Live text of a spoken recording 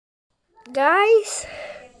Guys,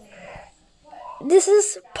 this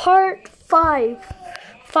is part 5.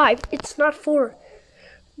 It's not 4.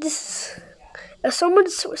 This is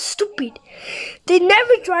someone's so stupid. They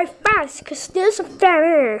never drive fast because there's a fat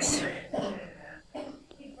ass.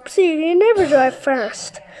 See, they never drive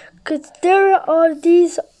fast because there are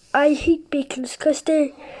these. I hate bacons because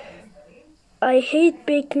they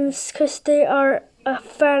are a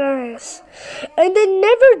fat ass, and they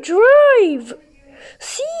never drive.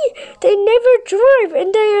 See, they never drive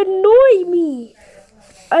and they annoy me.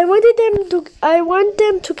 I want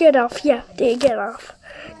them to get off. Yeah, they get off.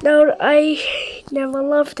 Now I never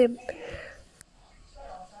loved them.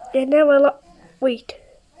 Wait.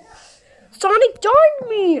 Sonic joined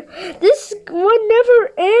me. This one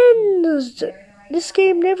never ends. This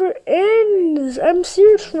game never ends. I'm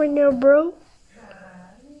serious right now, bro.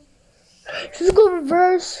 Let's go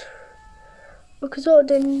reverse. Because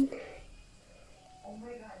then.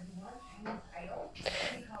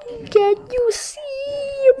 Can you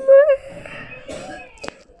see me?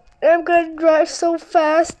 I'm gonna drive so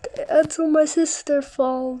fast until my sister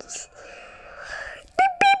falls.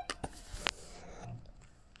 Beep beep.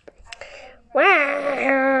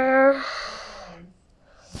 Wow.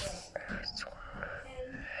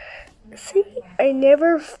 See, I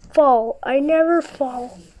never fall. I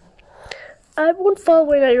won't fall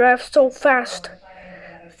when I drive so fast.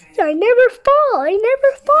 I never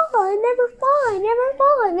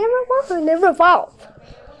fall.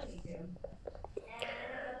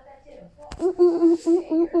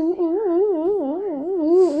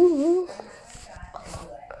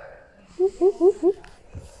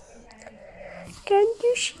 Can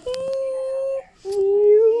you see?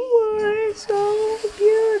 You are so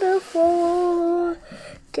beautiful.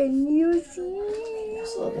 Can you see?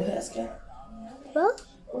 What's the little hair, Scott? What?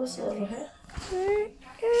 What's the little hair?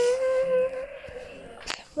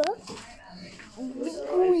 What?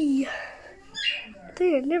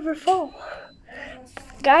 I never fall.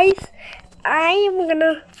 Guys, I am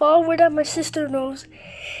gonna fall without my sister knows.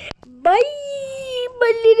 Bye,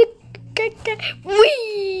 my little caca.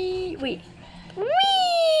 Wee!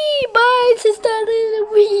 Bye, sister.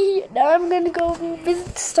 Wee! Now I'm gonna go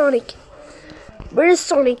visit Sonic. Where is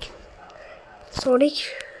Sonic? Sonic.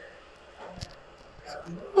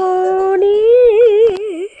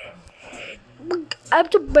 I have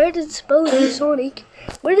to bear the spell of Sonic.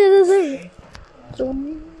 What did I say?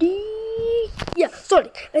 Sonic. Yeah,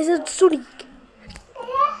 Sonic. I said Sonic.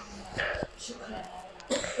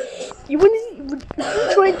 You wouldn't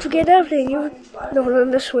try to get out there. No,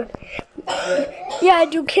 this one. Yeah,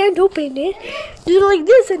 you can't open it. Do like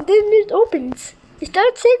this and then it opens. Is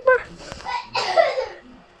that Sigma?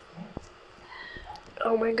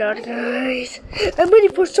 Oh my god, guys. I'm ready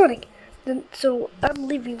for Sonic. So I'm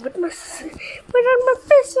leaving with my sister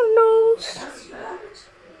knows.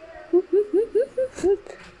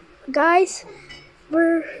 Guys,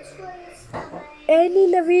 we're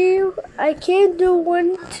ending the video. I can't do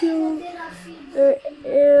 1 to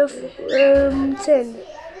 10.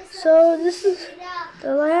 So this is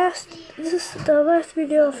the last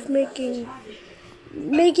video of making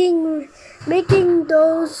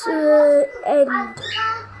those end.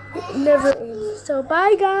 Never end. So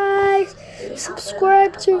bye guys.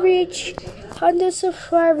 Subscribe to reach 100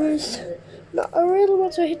 subscribers. No, I really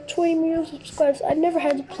want to hit 20 million subscribers. I never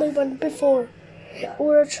had to play one before.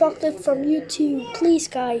 Or a chocolate from YouTube. Please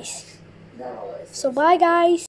guys. So bye guys.